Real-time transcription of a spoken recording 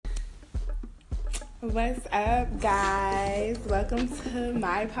What's up, guys? Welcome to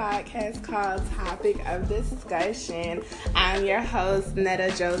my podcast called Topic of Discussion. I'm your host, Netta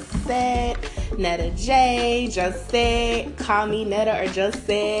Josette, Netta J, Josette. Call me Netta or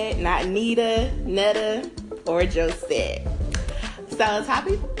Josette, not Nita, Netta, or Josette. So,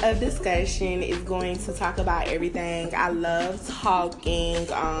 topic of discussion is going to talk about everything. I love talking.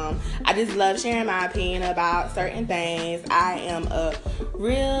 I just love sharing my opinion about certain things. I am a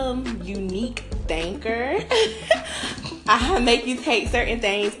real unique thinker. I make you take certain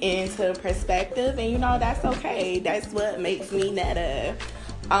things into perspective, and that's okay. That's what makes me Netta.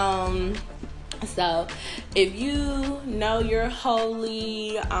 So, if you know you're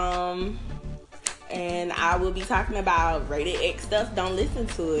holy, and I will be talking about rated X stuff, don't listen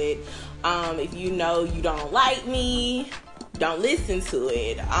to it. If you know you don't like me, don't listen to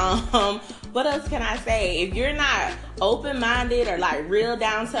it. What else can I say? If you're not open-minded or like real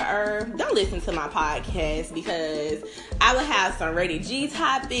down to earth, don't listen to my podcast, because I will have some rated G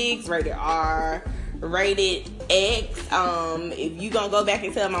topics, rated R, rated X. If you gonna go back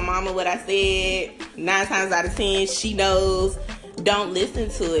and tell my mama what I said, 9 times out of 10 she knows. Don't listen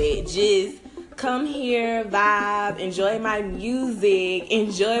to it. Just come here, vibe, enjoy my music,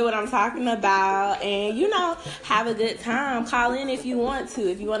 enjoy what I'm talking about, and, have a good time. Call in if you want to.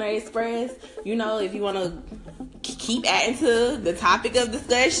 If you want to express, if you want to keep adding to the topic of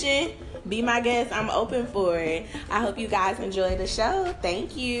discussion, be my guest. I'm open for it. I hope you guys enjoy the show.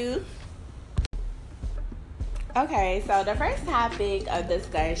 Thank you. Okay, so the first topic of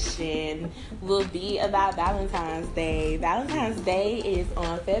discussion will be about Valentine's Day. Valentine's Day is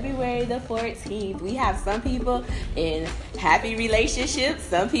on February the 14th. We have some people in happy relationships,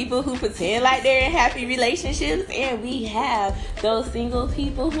 some people who pretend like they're in happy relationships, and we have those single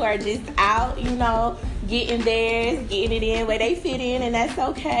people who are just out, getting theirs, getting it in where they fit in, and that's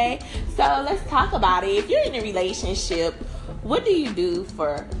okay. So let's talk about it. If you're in a relationship, what do you do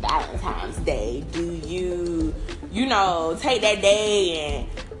for Valentine's Day? Do you, take that day and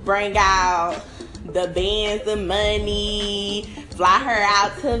bring out the bands of money, fly her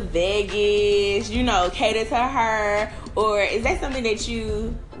out to Vegas, cater to her? Or is that something that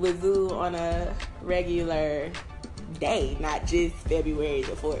you would do on a regular day, not just February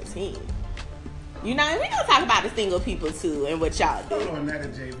the 14th? And we're going to talk about the single people too and what y'all do. Hold on, Netta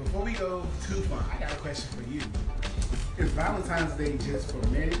J. Before we go too far, I got a question for you. Is Valentine's Day just for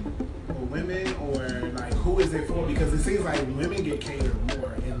men or women, or like who is it for? Because it seems like women get catered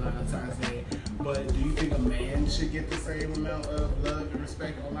more in Valentine's Day, but do you think a man should get the same amount of love and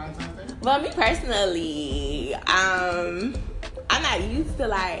respect on Valentine's Day? Well, me personally, I'm not used to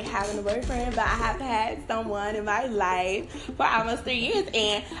like having a boyfriend, but I have had someone in my life for almost 3 years,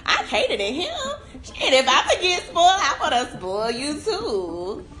 and I catered to him. And if I could get spoiled, I'm gonna spoil you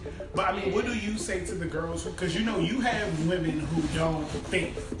too. But I mean, what do you say to the girls? Because you have women who don't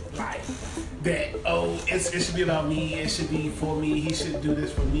think like that. Oh, it should be about me. It should be for me. He should do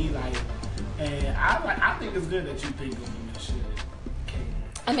this for me. And I think it's good that you think a woman should cater.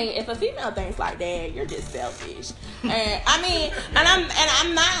 I mean, if a female thinks like that, you're just selfish. And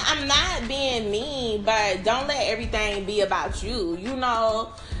I'm not being mean, but don't let everything be about you.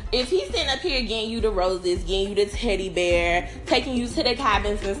 If he's sitting up here getting you the roses, getting you the teddy bear, taking you to the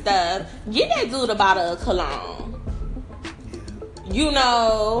cabins and stuff, get that dude a bottle of cologne.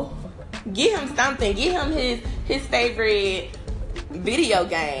 Get him something. Get him his favorite video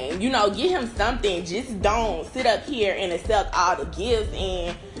game. Get him something. Just don't sit up here and accept all the gifts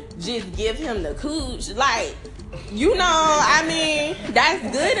and just give him the cooch. That's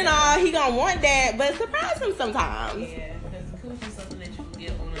good and all. He gonna want that, but surprise him sometimes. Yeah.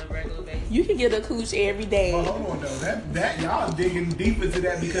 You can get a cooch every day. Well, hold on though. That y'all digging deep into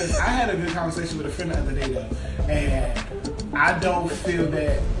that, because I had a good conversation with a friend the other day though, and I don't feel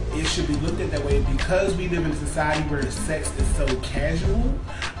that it should be looked at that way, because we live in a society where sex is so casual.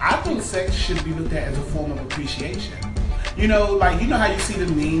 I think sex should be looked at as a form of appreciation. How you see the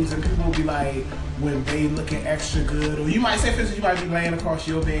memes and people will be like, when they looking extra good, or you might say, for instance, you might be laying across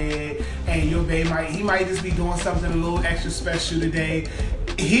your bed and your babe might just be doing something a little extra special today.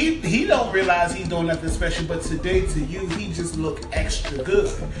 He don't realize he's doing nothing special, but today to you, he just look extra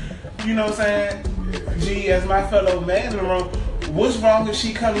good. You know what I'm saying? Gee, as my fellow man in the room, what's wrong if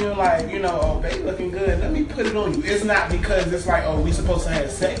she come in like, oh, babe looking good, let me put it on you. It's not because it's like, oh, we supposed to have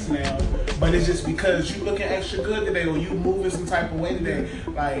sex now, but it's just because you looking extra good today, or you moving some type of way today.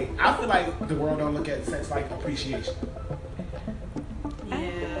 Like, I feel like the world don't look at sex like appreciation. Yeah.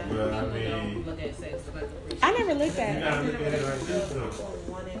 Well, I People mean, don't look at sex like appreciation. I never looked at you it. gotta look at it like this though.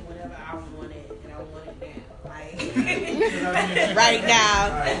 I wanted whatever I wanted, and I wanted that. Right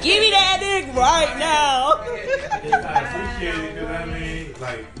now. Give me that dick, right now. It's not appreciated because I mean,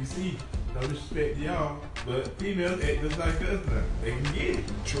 like you see, no disrespect to y'all, but females act just like us now. They can get it.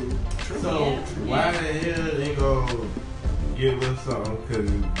 True. So why the hell they gonna give us something?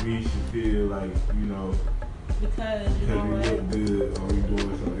 Because we should feel like Because you know we what? look good or we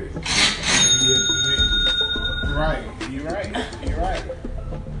doing something. Right. You're right.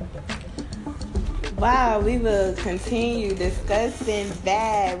 Wow, we will continue discussing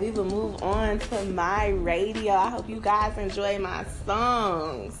that. We will move on to my radio. I hope you guys enjoy my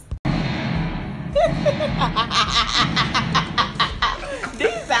songs.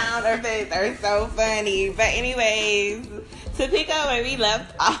 These sound effects are so funny. But anyways, to pick up where we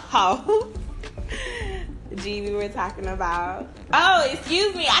left off, G, we were talking about. Oh,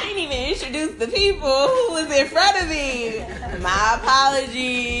 excuse me, I didn't even introduce the people who was in front of me. My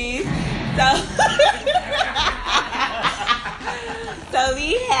apologies. So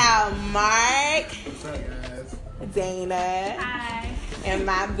we have Mark, What's up, guys? Dana, Hi. and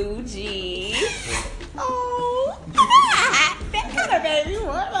my boo G. Oh, that kind of made me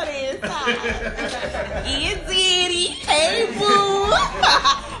warm on the inside. It's Diddy. Hey, boo.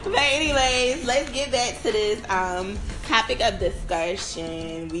 But anyways, let's get back to this topic of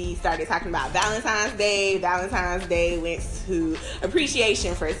discussion. We started talking about Valentine's Day. Valentine's Day went to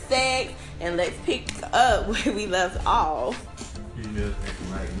appreciation for sex. And let's pick up where we left off. Females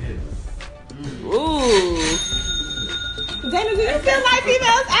acting like niggas. Ooh. Dana, do you feel like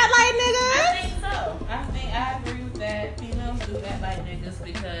females act like I niggas? think so. I agree with that. Females do act like niggas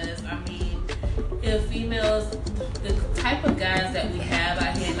because, I mean, if females, the type of guys that we have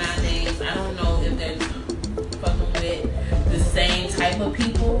out here nowadays, I don't know if they're fucking with the same type of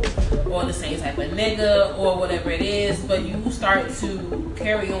people or the same type of nigga or whatever it is, but you start to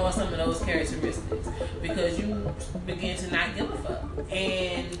carry on some of those characteristics because you begin to not give a fuck.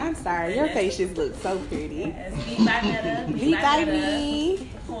 And I'm sorry, your face just looks so pretty. Be by better. Be by me.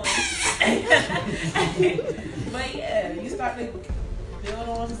 But yeah, you start to build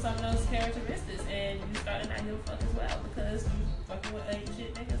on to some of those characteristics and you start to not give a fuck as well because you fucking with ain't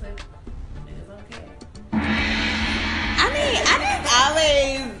shit niggas and niggas don't care.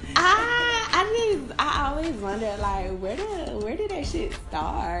 I always wonder, like, where did that shit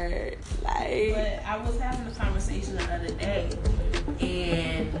start? Like, But I was having a conversation the other day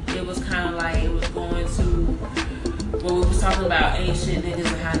and it was kind of like it was going to well, we was talking about ain't shit niggas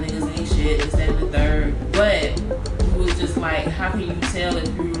and how niggas ain't shit, this, that, and the third. But it was just like, how can you tell if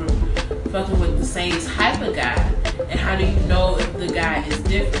you're fucking with the same type of guy? And how do you know if the guy is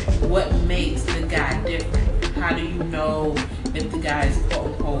different? What makes the guy different? How do you know if the guy is quote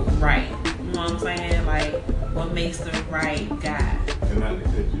unquote right? You know what I'm saying? Like, what makes the right guy? And not to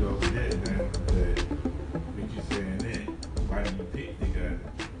cut you off with that, man, but with you saying that, why do you pick the guy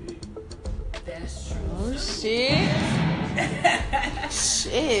that you pick? That's true. oh shit.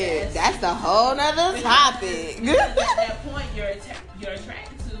 Shit, that's a whole nother topic. Because at that point, you're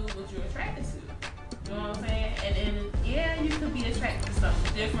attracted to what you're attracted to. You know what I'm saying? And then, yeah, you could be attracted to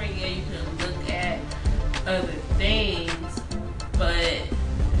something different. Yeah, you can look at other things, but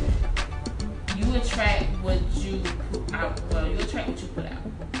you attract what you put out. Well, you attract what you put out.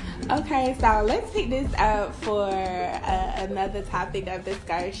 Okay, so let's pick this up for another topic of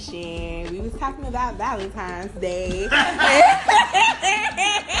discussion. We was talking about Valentine's Day.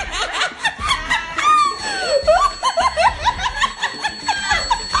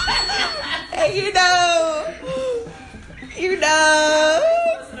 And you know,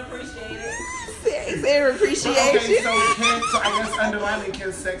 sex and appreciation. Okay, so I guess underlining,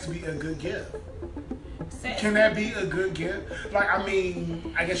 can sex be a good gift? Can that be a good gift? Like, I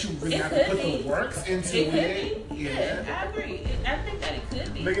mean, I guess you really have to put the works into It it. could be. Yeah. Yeah, I agree. I think that it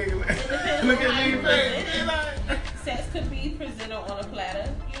could be. Look at Depends look on how you at present me, it. man. Sex could be presented on a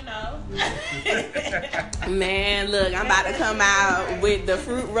platter, you know. Man, look, I'm about to come out with the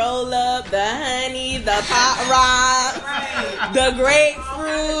fruit roll up, the honey, the pot rock, the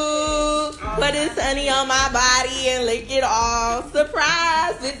grapefruit. Put this honey on my body and lick it all.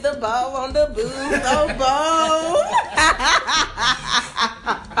 Surprise with the bow on the booze, oh bow.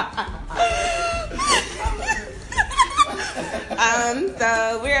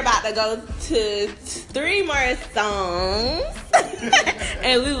 So we're about to go to 3 more songs.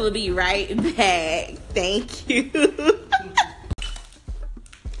 And we will be right back. Thank you.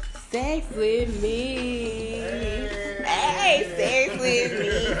 Sex with me. Hey, sex with me.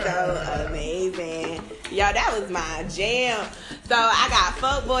 So amazing. Yo, that was my jam. So I got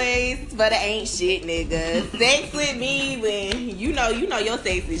fuck boys, but it ain't shit, nigga. Sex with me when you know your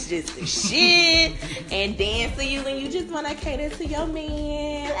sex is just the shit. And dance to you when you just wanna cater to your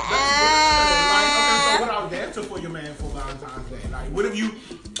man. Valentine's Day? Like, what if you,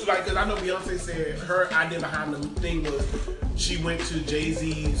 like, because I know Beyonce said her idea behind the thing was she went to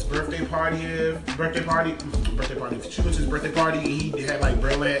Jay-Z's birthday party. She went to his birthday party and he had like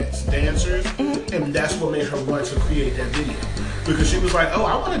burlesque dancers, and that's what made her want to create that video. Because she was like, oh,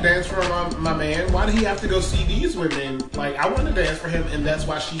 I want to dance for my man. Why did he have to go see these women? Like, I want to dance for him, and that's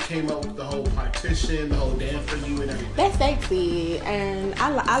why she came up with the whole partition, the whole dance for you and everything. That's sexy, and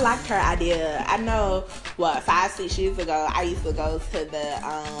I liked her idea. I know, 5-6 years ago, I used to go to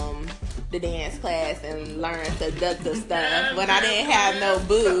the dance class and learn seductive stuff when I didn't have no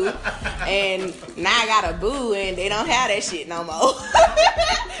boo, and now I got a boo, and they don't have that shit no more.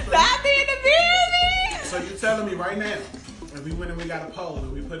 So I be in the building. So you're telling me right now, if we went and we got a pole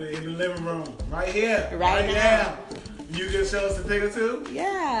and we put it in the living room, right here, right now, you can show us a thing or two?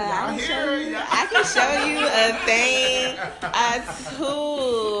 Yeah, I can show you a thing, a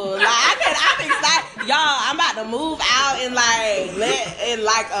tool. Like I'm excited, y'all. I'm about to move out in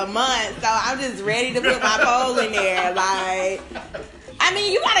like a month, so I'm just ready to put my pole in there. Like, I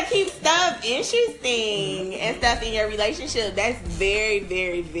mean, you gotta keep stuff interesting and stuff in your relationship. That's very,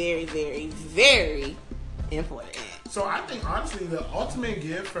 very, very, very, very important. So I think honestly the ultimate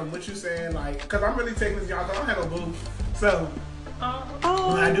gift from what you're saying, like, cause I'm really taking this, y'all, cause I don't have no boo. So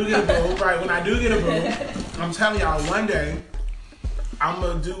when I do get a boo, I'm telling y'all one day I'm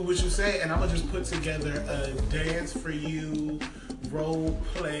gonna do what you say, and I'm gonna just put together a dance for you, role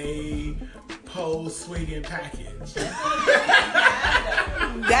play, pole swinging package.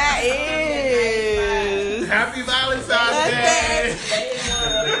 That is Happy Valentine's Day.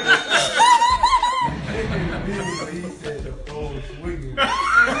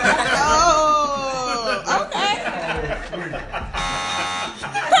 Oh, okay.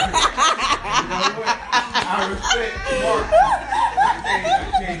 I respect Mark. I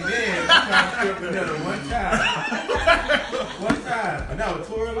came in. I tried to another one time. No,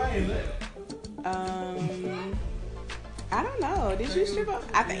 Tory Lane left. I don't know. Did you strip up?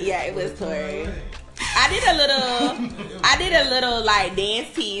 I think it was Tory. I did a little like dance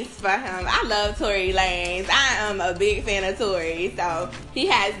piece for him. I love Tory Lanez. I am a big fan of Tory. So he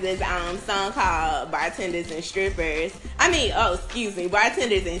has this song called Bartenders and Strippers.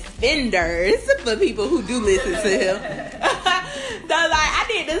 Bartenders and Spenders for people who do listen to him. So like I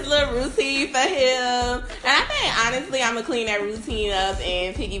did this little routine for him. And I think honestly I'm gonna clean that routine up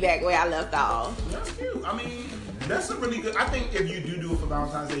and piggyback where I left off. That's cute. I mean, that's a really good, I think if you do it for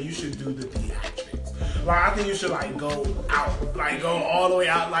Valentine's Day, you should do the theatrics. Like, I think you should, like, go out. Like, go all the way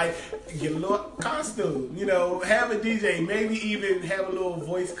out. Like, get a little costume. You know, have a DJ. Maybe even have a little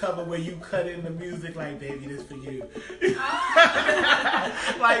voice cover where you cut in the music like, baby, this for you.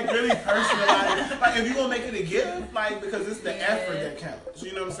 Like, really personalize it. Like, if you're going to make it a gift, like, because it's the effort that counts.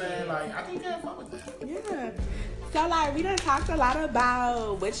 You know what I'm saying? Like, I think you have fun with that. Yeah. So, like, we done talked a lot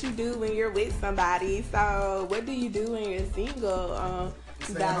about what you do when you're with somebody. So, what do you do when you're single?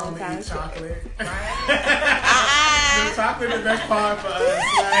 Stay home and eat chocolate. The chocolate is the best part for us.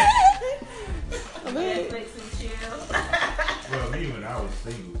 Netflix and chill. Well, me when I was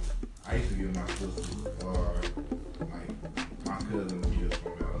single, I used to give my sisters or like my cousin would get us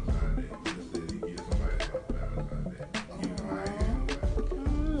for Valentine's Day. Just said he'd get somebody for Valentine's Day. You know, I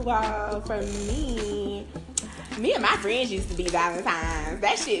ain't Well, for me and my friends used to be Valentine's.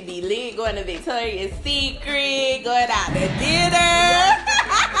 That shit be lit. Going to Victoria's Secret, going out to dinner.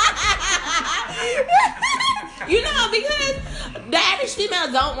 You know, because the average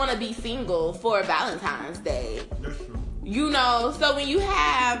female don't want to be single for Valentine's Day. That's true. You know, so when you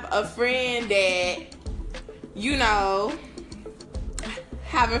have a friend that, you know,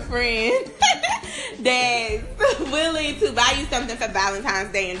 have a friend that's willing to buy you something for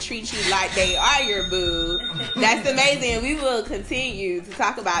Valentine's Day and treat you like they are your boo, that's amazing. We will continue to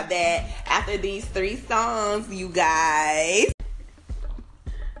talk about that after these 3 songs, you guys.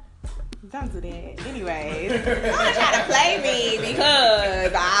 Don't do that. Anyways, don't try to play me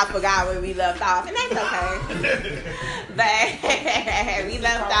because I forgot where we left off, and that's okay. But we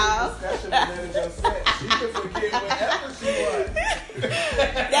left off. She can forget whatever she wants.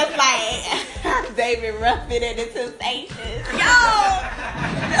 That's like David Ruffin and the Temptations. Yo!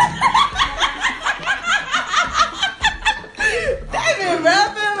 David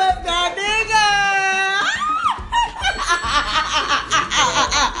Ruffin was that nigga!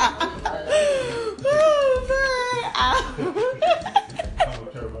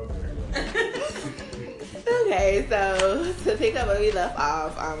 Okay, so to pick up where we left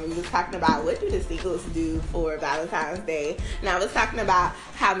off, we was talking about what do the singles do for Valentine's Day. And I was talking about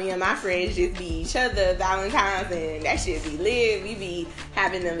how me and my friends just be each other Valentine's, and that shit be lit. We be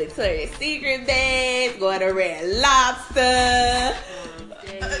having them Victoria's Secret days, going to Red Lobster,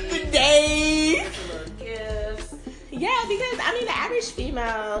 days. Gifts. Yeah, because I mean the average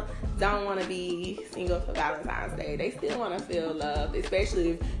female don't want to be single for Valentine's Day. They still want to feel love,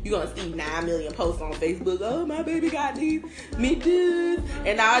 especially if you're going to see 9 million posts on Facebook. Oh, my baby got these me dudes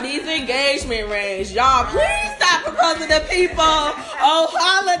and all these engagement rings. Y'all, please stop proposing to people on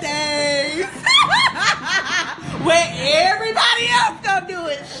holidays when everybody else gonna do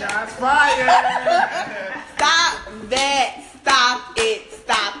it. Shots fired. Stop that. Stop it.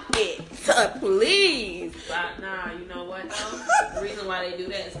 Stop it. Please. But nah, you know what though? The reason why they do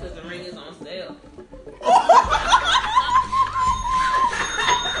that is because the ring is on sale. And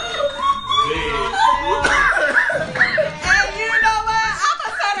you know what? I'ma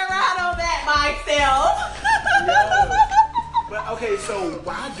turn around on that myself. But okay, so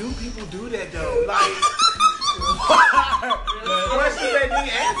why do people do that though? Like, questions that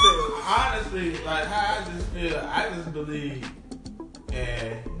need answers. Honestly, like how I just feel, I just believe,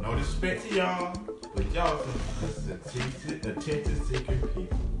 and no disrespect to y'all, but y'all some attention-seeking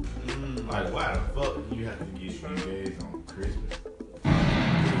people. Like, why the fuck do you have to get engaged on Christmas?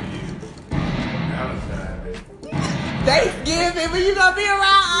 Valentine's Day. Thanksgiving when you gonna be around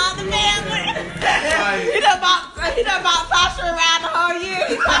all the family. He done bought Sasha around the whole year.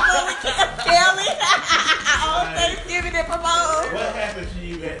 He popped with Kelly on Thanksgiving and proposed. What happens to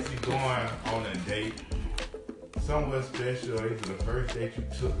you actually going on a date? Somewhere special, either the first date you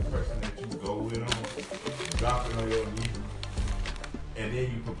took, the person that you go with on, dropping on your knee, and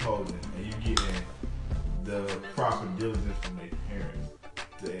then you proposing, and you getting the proper diligence from their parents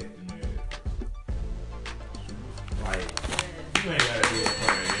to ask you married. Like, you ain't gotta do it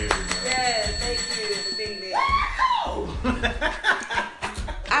for everybody. Yes, thank you.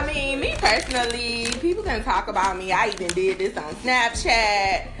 I mean, me personally, people can talk about me. I even did this on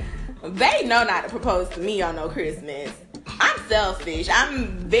Snapchat. They know not to propose to me on no Christmas. I'm selfish.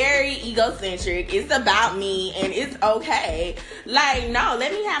 I'm very egocentric. It's about me and it's okay. Like, no,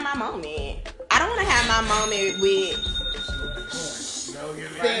 let me have my moment. I don't want to have my moment with Sade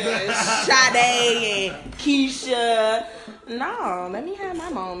and Keisha. No, let me have my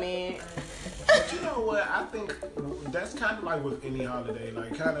moment. But you know what? I think that's kind of like with any holiday,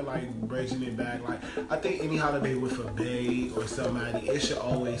 like kind of like bridging it back. Like I think any holiday with a bae or somebody, it should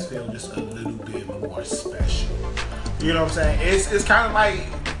always feel just a little bit more special. You know what I'm saying? It's kind of like,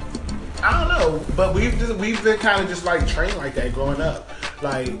 I don't know, but we've been kind of just like trained like that growing up.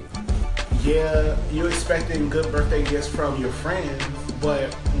 Like, yeah, you're expecting good birthday gifts from your friends,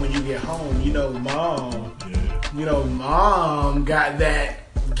 but when you get home, you know, mom got that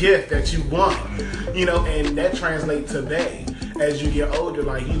gift that you want, you know, and that translates to bae. As you get older,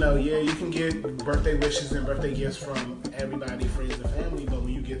 like, you know, yeah, you can get birthday wishes and birthday gifts from everybody, friends and family, but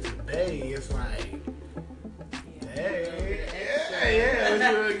when you get to bae, it's like, hey, yeah, what you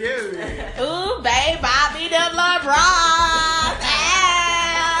gonna give me? Ooh, babe, I'll be the LeBron.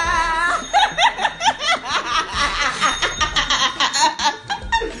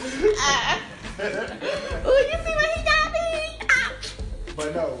 Ooh, you see what he got me?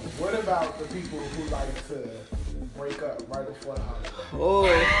 But no, what about the people who like to break up right before the holiday? Oh,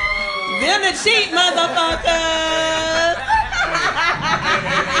 them the cheap motherfuckers.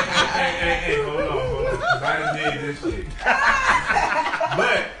 Hey, hold on. I done did this shit.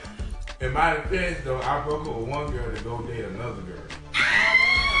 But, in my defense, though, I broke up with one girl to go date another girl.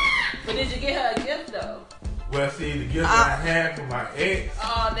 But did you get her a gift though? Well, see, the gift I had for my ex,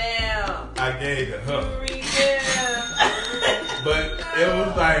 Oh damn. I gave to her. Gift. But it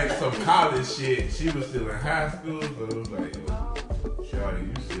was like some college shit. She was still in high school, so it was like, Shawty,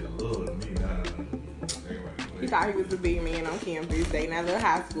 you still love me now. He thought he was a big man on campus dating that little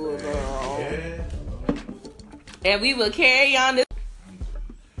high school girl. Yeah. And we will carry on this.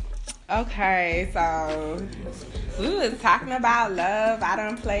 Okay, so we was talking about love. I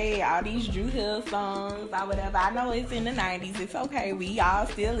done played all these Drew Hill songs or whatever. I know it's in the 90s. It's okay. We all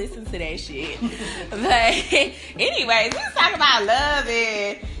still listen to that shit. But anyways, we was talking about love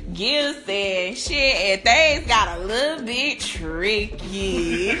and gifts and shit. And things got a little bit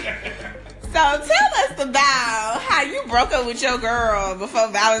tricky. So tell us about how you broke up with your girl before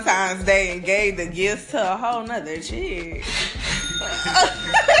Valentine's Day and gave the gifts to a whole nother chick.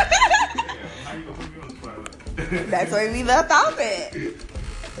 That's where we left off at. We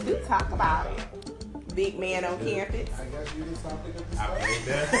talk about it. Big man on campus. I guess you just something at the I start. played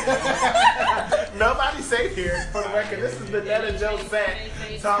that. Nobody say here. For the record, this is the Netta Joe set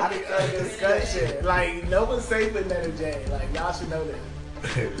topic of discussion. Like, no one's safe with Netta J. Like, y'all should know that.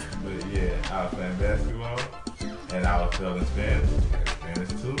 But yeah, I was playing basketball and I was feeling Spanish. Spanish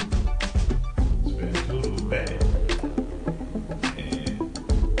too. Spanish too was bad. And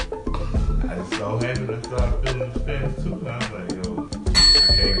I just so happy to start feeling Spanish too. And I was like, yo,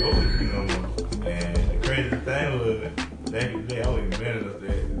 I can't go with you no more. And the craziest thing was, back in the day, I was even mad enough to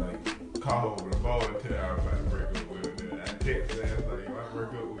like call her over the phone and tell her I was about to break up with her. And I text her and I was like, yo, I break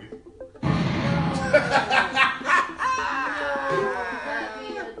up with you.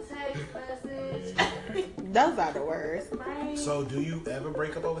 Those are the worst. So, do you ever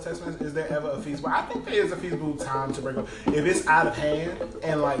break up over text message? Is there ever a feasible? I think there is a feasible time to break up. If it's out of hand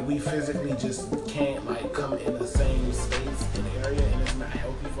and like we physically just can't like come in the same space and area, and it's not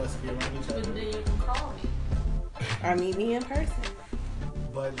healthy for us to be around each other. But then you can call me. Or meet me in person.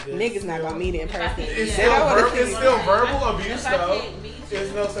 But Niggas not gonna meet in person. It's They don't wanna it's see still you. verbal abuse If I though. can't meet you-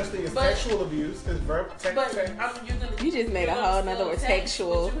 There's no such thing as But- sexual abuse. It's verbal. But you're gonna, You just made a whole nother word,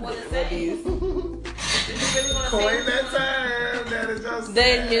 sexual abuse. Coin that term. That is just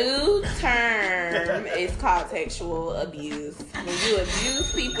The new term is called sexual abuse. When you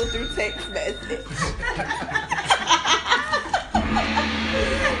abuse people through text message.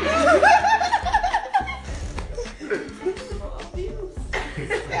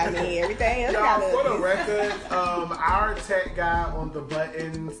 I mean, everything else Y'all, got for the abuse. record, our tech guy on the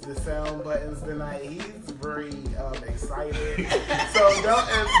buttons, the sound buttons tonight, he's very excited. So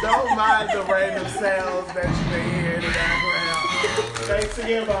don't mind the random sounds that you may hear in the background. Thanks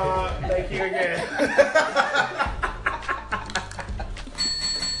again, Bob. Thank you again.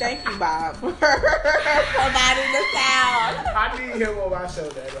 Thank you, Bob, for providing the sound. I need him on my show,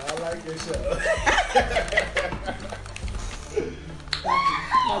 Dad. I like your show.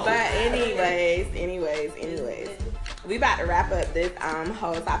 But anyways, we about to wrap up this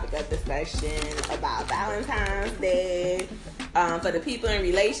whole topic of discussion about Valentine's Day. For the people in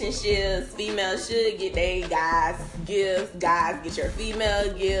relationships, females should get their guys gifts. Guys, get your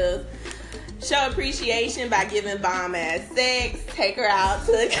female gifts. Show appreciation by giving bomb ass sex. Take her out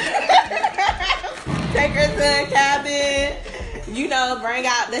to take her to a cabin. You know, bring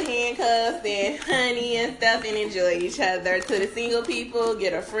out the handcuffs and honey and stuff and enjoy each other. To the single people,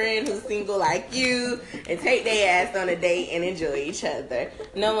 get a friend who's single like you and take their ass on a date and enjoy each other.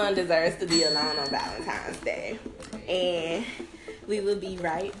 No one deserves to be alone on Valentine's Day. And we will be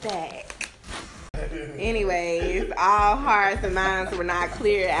right back. Anyways, all hearts and minds were not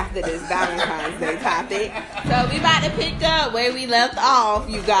clear after this Valentine's Day topic. So we about to pick up where we left off,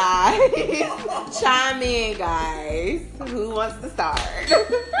 you guys. Chime in, guys. Who wants to start?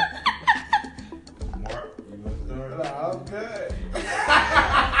 Mark, you want to start? No, I'm good.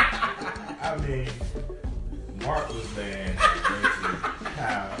 I mean, Mark was saying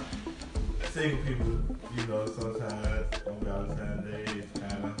how single people, you know, sometimes on Valentine's Day it's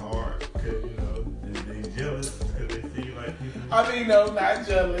kind of hard because, you know, they jealous because they see like people. I mean, no, not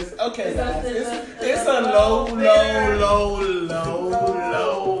jealous. Okay, guys. It's it's a a low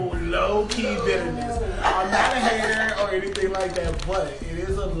low key bitterness. I'm not a hater or anything like that, but it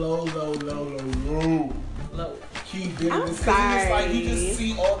is a low key bitterness. I'm 'Cause it's like you sorry. just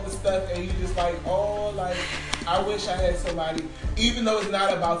see all the stuff and you just like, oh, like I wish I had somebody. Even though it's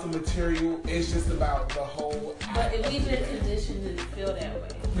not about the material, it's just about the whole. But if we've been conditioned to feel that way,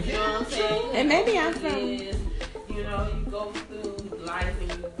 you know what I'm saying? And maybe I'm It is, you know, you go through life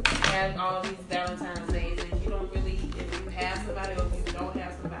and you have all these Valentine's days, and you don't really, if you have somebody or if you don't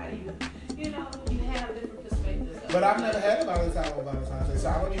have somebody, you know, you have different perspectives. of But it. I've never had a Valentine on Valentine's Day, so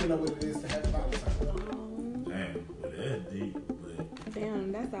I don't even know what it is to have a Valentine. Damn, but that's deep. But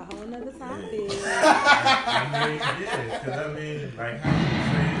Damn, that's a whole nother topic. I mean, yeah, because I mean, like how you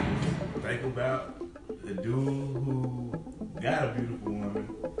say, think about the dude who got a beautiful woman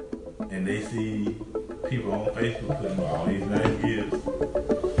and they see people on Facebook putting all these nice gifts.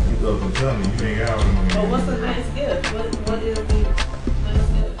 You go and tell me you ain't got one. But what's a nice gift? What is the nice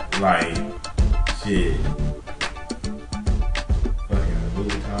gift? Like, shit. Fucking Louis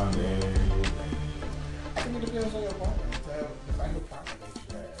Vuitton bag. I think it depends on your partner. If I have a partner that you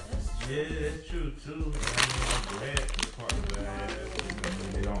have. Yeah, that's true too. I mean, I'm glad the partner that I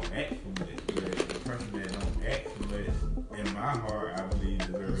have, they don't act for much. But the person that don't act for much, in my heart, I believe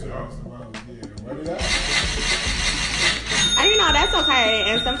deserves it also. And you know, that's okay.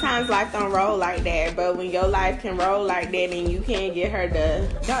 And sometimes life don't roll like that. But when your life can roll like that and you can't get her to,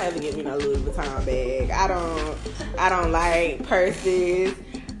 don't ever get me no Louis Vuitton bag. I don't like purses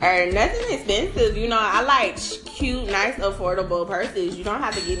or nothing expensive. You know, I like cute, nice, affordable purses. You don't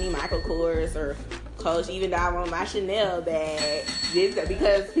have to give me Michael Kors or Coach, even though I want my Chanel bag, this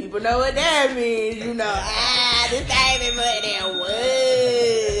because people know what that means. You know, this ain't even more than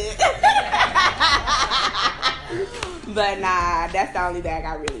wood. But nah, that's the only bag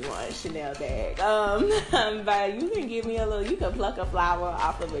I really want, Chanel bag. But you can give me you can pluck a flower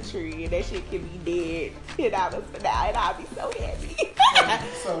off of a tree and that shit can be dead $10 for now and I'll be so happy.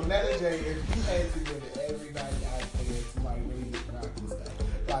 So Netta J, if you had to give everybody out there somebody really just rock this stuff,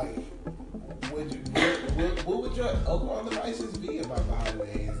 like, what would your overall advices be about the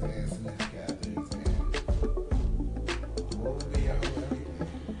holidays and significant others, and what would be your whole everything?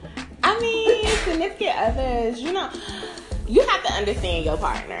 I mean, significant others, you know, you have to understand your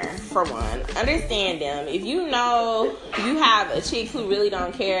partner, for one. Understand them. If you know you have a chick who really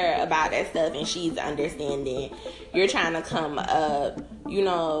don't care about that stuff and she's understanding, you're trying to come up, you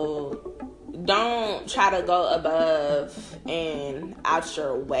know, don't try to go above and out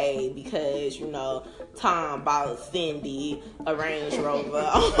your way because, you know, Tom bought Cindy a Range Rover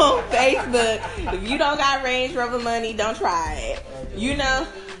on Facebook. If you don't got Range Rover money, don't try it. You know,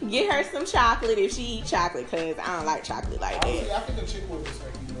 get her some chocolate if she eat chocolate, because I don't like chocolate like that. Honestly, I think a chick would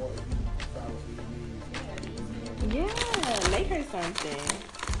respect you more if you Yeah, make her something.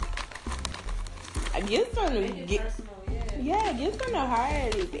 Give some give some to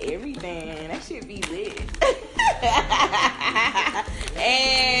heart is everything. That should be lit.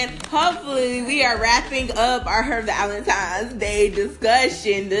 And hopefully we are wrapping up our Valentine's Day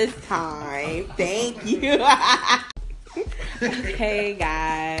discussion this time. Thank you. Okay,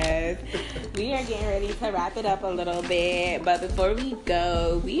 guys, we are getting ready to wrap it up a little bit, but before we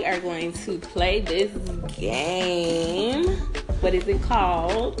go, we are going to play this game. What is it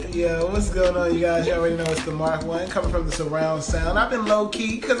called? Yeah, what's going on, you guys? You already know it's the Mark One coming from the surround sound. I've been low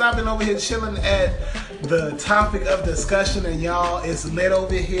key because I've been over here chilling at the topic of discussion, and y'all, it's lit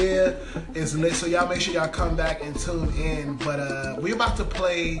over here. It's lit, so y'all make sure y'all come back and tune in. But we're about to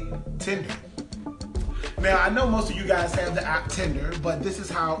play Tinder. Now, I know most of you guys have the app Tinder, but this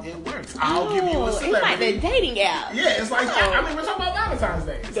is how it works. I'll give you a celebrity. It's like the dating app. Yeah, it's like, I mean, we're talking about Valentine's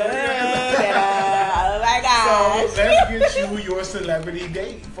Day. So, oh my gosh. So let's get you your celebrity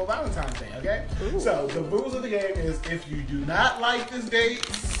date for Valentine's Day, okay? Ooh. So the rules of the game is if you do not like this date,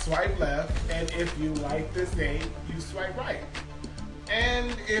 swipe left. And if you like this date, you swipe right.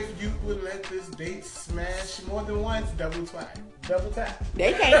 And if you would let this date smash more than once, double tap. Double tap.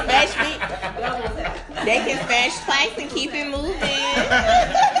 They can't smash me. Double tap. They can smash twice and keep it moving.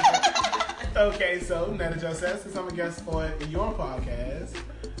 Okay, so Netta Joseph, since I'm a guest on your podcast,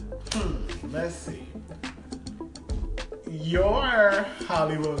 let's see. Your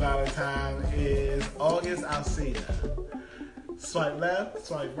Hollywood Valentine is August Alsina. Swipe left,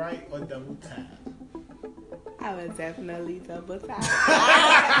 swipe right, or double tap. I would definitely double tap.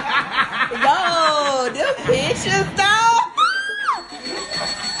 Yo, them pictures though.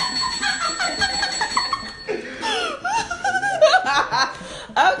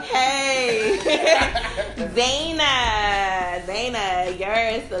 Okay. Zayna,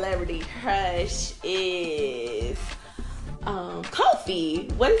 your celebrity crush is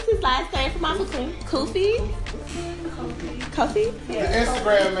Kofi. What is his last name for Mama Queen? Kofi? Kofi? Yeah. The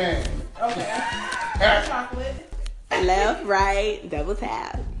Instagram man. Okay. Chocolate. Left, right, double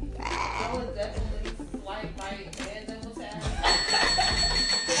tap. I would definitely swipe right and double tap.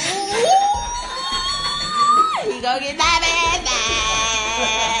 He go get that man back.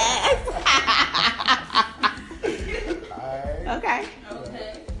 Okay.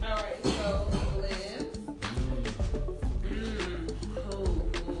 Okay. All right. So Liz.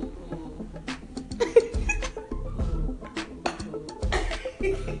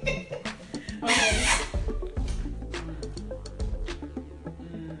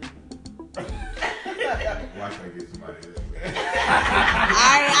 Watch I get somebody else.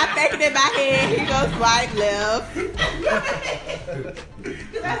 Alright, I'm thinking in my head. He goes swipe left.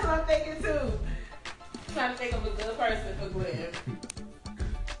 That's what I'm thinking too. I'm trying to think of a good person for Glenn.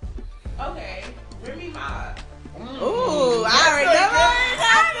 Okay, Remy Ma. Ooh, I already know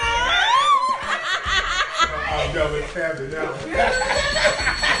I'll double tap it out. Yes.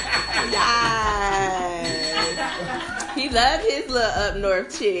 He loved his little up north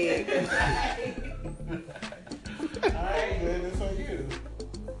chick. Alright, good. This on you.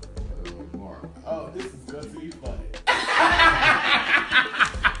 Mark. Oh, this is going to be funny.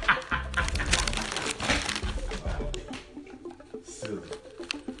 Silly.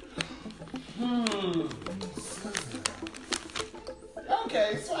 Okay,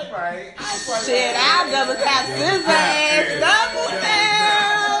 swipe right. Swipe Shit, right. I'll double tap scissors. Double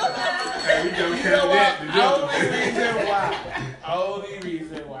tap. Hey, we don't You know count what? that. Only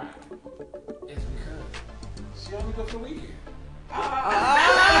reason why is because She only good for the weekend. Oh.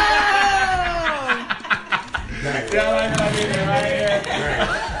 Y'all like how I did that right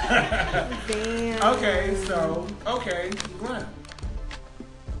here? Damn. Okay, Glenn.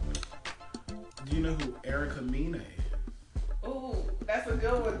 Do you know who Erica Mena is? Ooh, that's a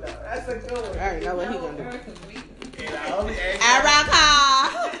good one though. That's a good one. I already know what he gonna do. And I only asked Erica.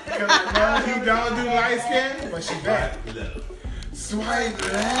 because I know he don't do light skin, but she back. Love. Swipe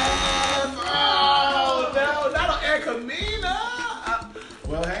left. Oh no, not on Erica Mena.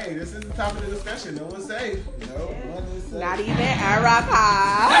 Well, hey, this is the topic of discussion. No one's safe. No one is safe. Not even Erica.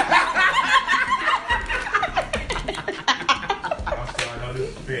 I'm sorry, no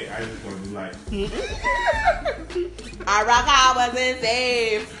disrespect. I just want to be like, Erica wasn't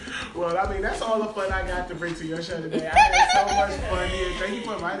safe. Well, I mean, that's all the fun I got to bring to your show today. I had so much fun here. Thank you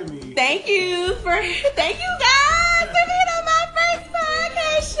for inviting me. Thank you guys for being on my first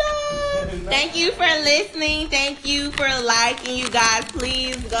podcast show. Thank you for listening. Thank you for liking. You guys,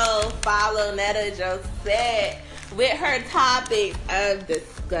 please go follow Netta Josette with her topic of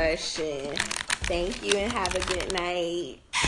discussion. Thank you and have a good night.